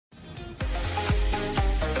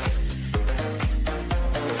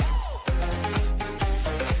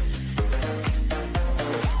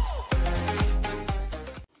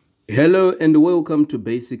Hello and welcome to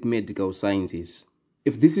Basic Medical Sciences.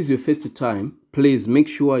 If this is your first time, please make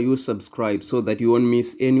sure you subscribe so that you won't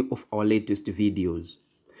miss any of our latest videos.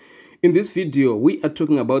 In this video, we are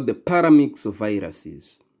talking about the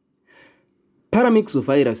Paramyxoviruses.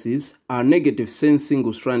 Paramyxoviruses are negative sense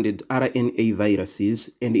single-stranded RNA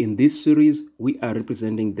viruses, and in this series, we are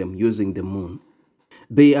representing them using the moon.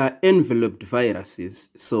 They are enveloped viruses,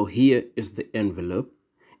 so here is the envelope,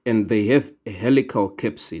 and they have a helical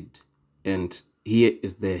capsid, and here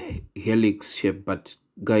is the helix shape. But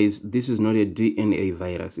guys, this is not a DNA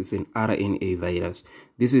virus, it's an RNA virus.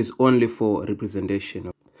 This is only for representation.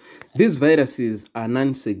 These viruses are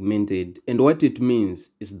non-segmented, and what it means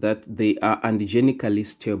is that they are antigenically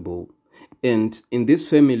stable. And in this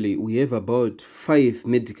family, we have about 5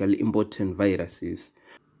 medically important viruses: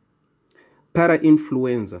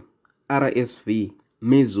 parainfluenza, RSV,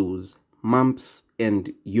 measles, mumps,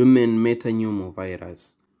 and human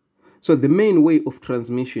metapneumovirus. So the main way of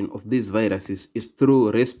transmission of these viruses is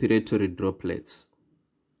through respiratory droplets.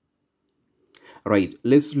 Right,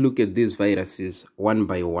 let's look at these viruses one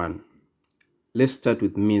by one. Let's start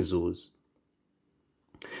with measles.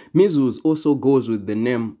 Measles also goes with the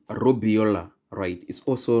name rubiola, right? It's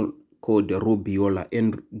also called rubiola,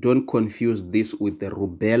 and don't confuse this with the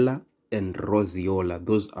rubella and roseola.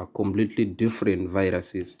 Those are completely different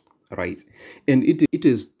viruses, right? And it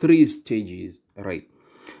is 3 stages, right?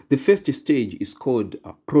 The first stage is called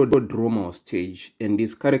a prodromal stage and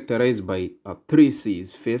is characterized by 3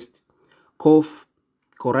 C's. First, cough,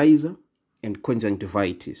 coryza, and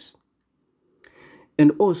conjunctivitis.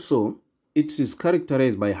 And also, it is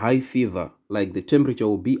characterized by high fever, like the temperature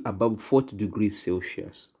will be above 40 degrees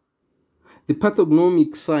Celsius. The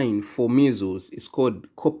pathognomic sign for measles is called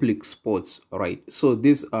Koplik spots, right? So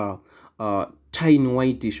these are tiny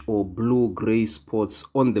whitish or blue-gray spots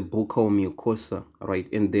on the buccal mucosa, right?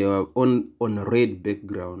 And they are on a red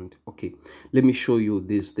background. Okay, let me show you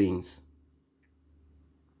these things.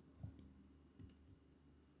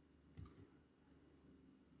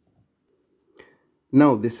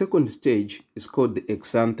 Now, the second stage is called the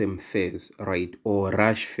exanthem phase, right? Or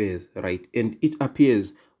rash phase, right? And it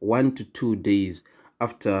appears 1 to 2 days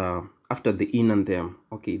after the inanthem.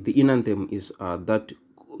 Okay, the inanthem is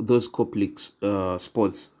those Koplik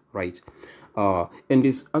spots, right? And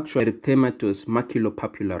it's actually erythematous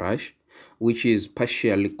maculopapular rash, which is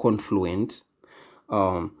partially confluent.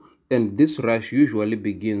 And this rash usually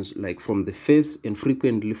begins like from the face and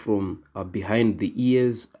frequently from behind the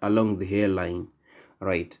ears along the hairline,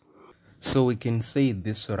 right? So we can say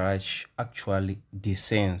this rash actually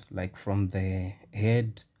descends like from the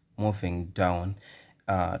head moving down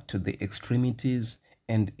to the extremities,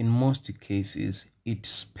 and in most cases it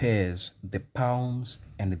spares the palms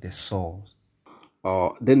and the soles.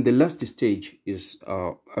 Then the last stage is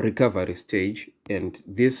a recovery stage, and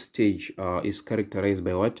this stage is characterized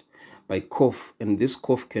by what? By cough, and this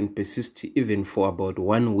cough can persist even for about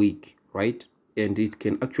 1 week, right? And it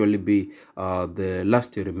can actually be the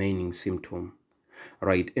last remaining symptom,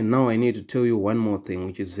 right? And now I need to tell you one more thing,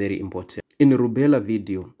 which is very important. In the rubella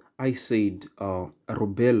video, I said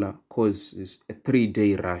rubella causes a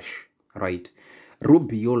 3-day rash, right?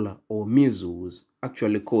 Rubiola or measles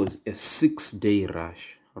actually cause a 6-day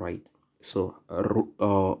rash, right? So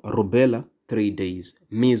rubella 3 days,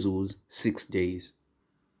 measles 6 days.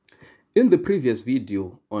 In the previous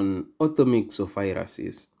video on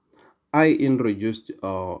orthomyxoviruses, I introduced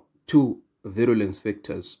 2 virulence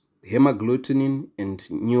vectors, hemagglutinin and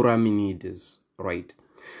neuraminidase, right?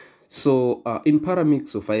 So in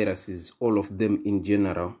paramyxoviruses, all of them in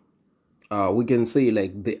general, we can say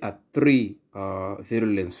like there are 3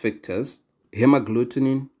 virulence vectors: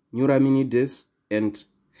 hemagglutinin, neuraminidase, and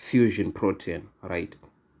fusion protein, right?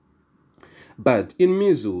 But in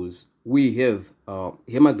measles, we have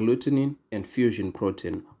hemagglutinin and fusion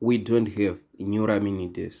protein. We don't have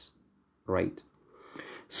neuraminidase, right?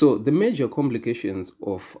 So the major complications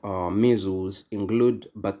of measles include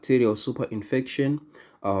bacterial superinfection,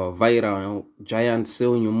 viral giant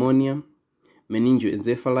cell pneumonia,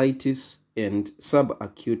 meningoencephalitis, and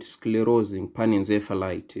subacute sclerosing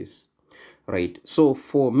panencephalitis, right? So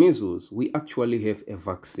for measles, we actually have a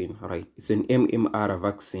vaccine, right? It's an MMR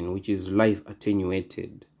vaccine, which is live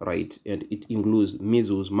attenuated, right? And it includes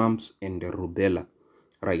measles, mumps, and rubella,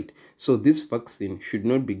 right? So this vaccine should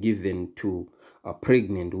not be given to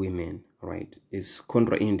pregnant women, right? It's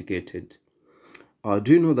contraindicated.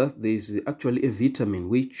 Do you know that there is actually a vitamin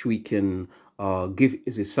which we can give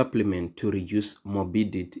as a supplement to reduce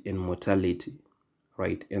morbidity and mortality,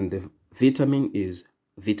 right? And the vitamin is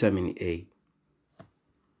vitamin A.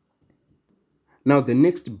 Now, the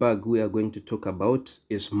next bug we are going to talk about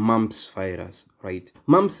is mumps virus, right?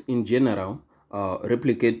 Mumps in general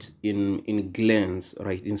replicate in glands,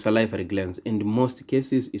 right, in salivary glands. In most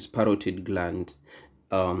cases, is parotid gland,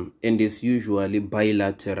 and is usually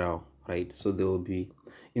bilateral, right? So there will be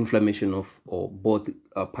inflammation of both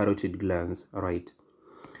parotid glands, right?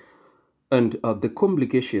 And the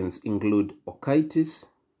complications include orchitis,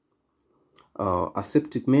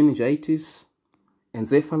 aseptic meningitis,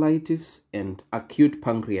 encephalitis, and acute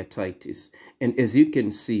pancreatitis. And as you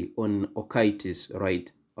can see on orchitis, right,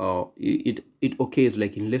 it occurs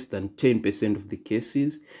like in less than 10% of the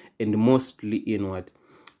cases, and mostly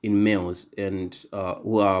in males and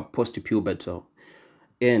who are post-pubertal.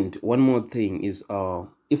 And one more thing is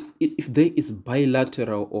if there is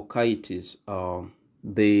bilateral orchitis,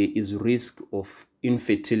 there is risk of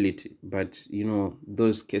infertility, but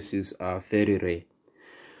those cases are very rare.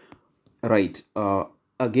 Right.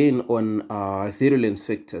 Again, on virulence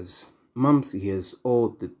factors, mumps has all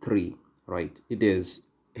the three, right? It is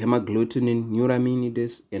hemagglutinin,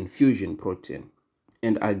 neuraminidase, and fusion protein.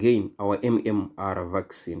 And again, our MMR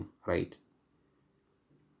vaccine, right?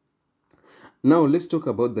 Now, let's talk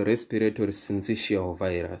about the respiratory syncytial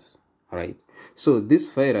virus, right? So,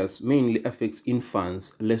 this virus mainly affects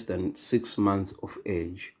infants less than 6 months of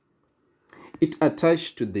age. It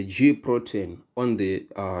attached to the G protein on the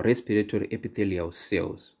respiratory epithelial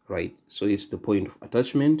cells, right? So it's the point of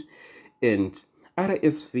attachment. And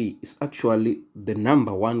RSV is actually the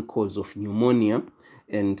 #1 cause of pneumonia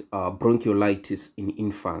and bronchiolitis in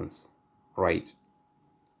infants, right?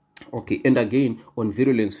 Okay, and again, on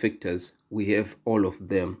virulence factors, we have all of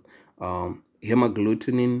them.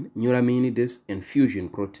 Hemagglutinin, neuraminidase, and fusion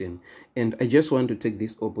protein. And I just want to take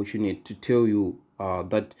this opportunity to tell you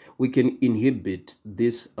that we can inhibit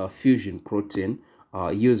this fusion protein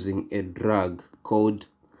using a drug called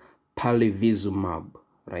palivizumab,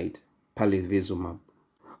 right? Palivizumab.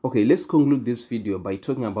 Okay, let's conclude this video by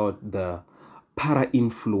talking about the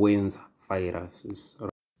parainfluenza viruses.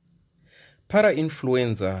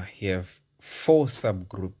 Parainfluenza have 4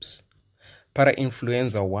 subgroups: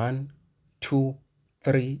 parainfluenza 1, 2,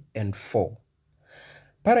 3, and 4.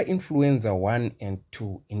 Parainfluenza 1 and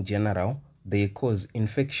 2 in general, they cause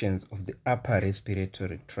infections of the upper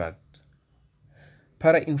respiratory tract.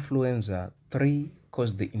 Parainfluenza 3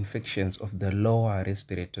 cause the infections of the lower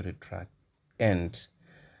respiratory tract. And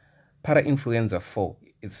parainfluenza 4,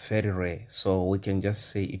 it's very rare, so we can just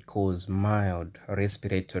say it causes mild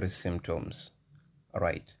respiratory symptoms.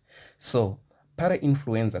 Right. So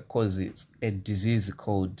parainfluenza causes a disease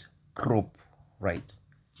called Croup, right,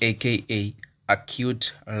 aka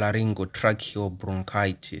acute laryngotracheal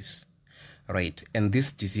bronchitis, right? And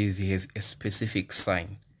this disease has a specific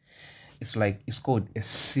sign. It's called a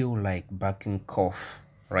seal-like barking cough,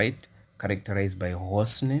 right, characterized by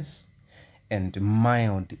hoarseness and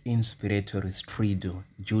mild inspiratory stridor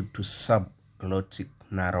due to subglottic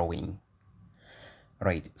narrowing.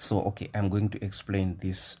 Right, so okay, I'm going to explain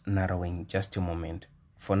this narrowing just a moment.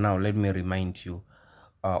 For now, let me remind you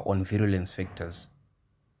on virulence factors.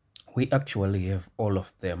 We actually have all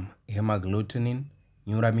of them: hemagglutinin,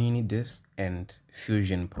 neuraminidase, and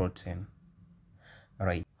fusion protein.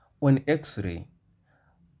 Right, on X-ray,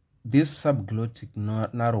 this subglottic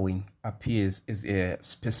narrowing appears as a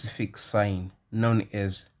specific sign known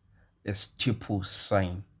as a stipple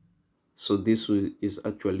sign. So this is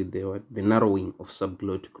actually the narrowing of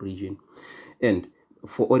subglottic region. And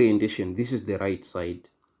for orientation, this is the right side,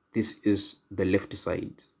 this is the left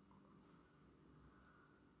side.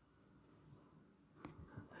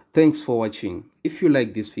 Thanks for watching. If you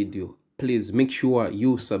like this video, please make sure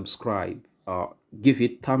you subscribe, give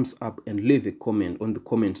it thumbs up, and leave a comment on the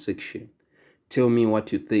comment section. Tell me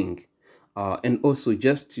what you think. And also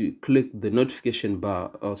just to click the notification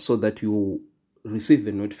bar so that you receive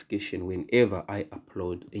a notification whenever I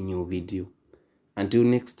upload a new video. Until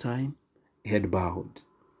next time, head bowed.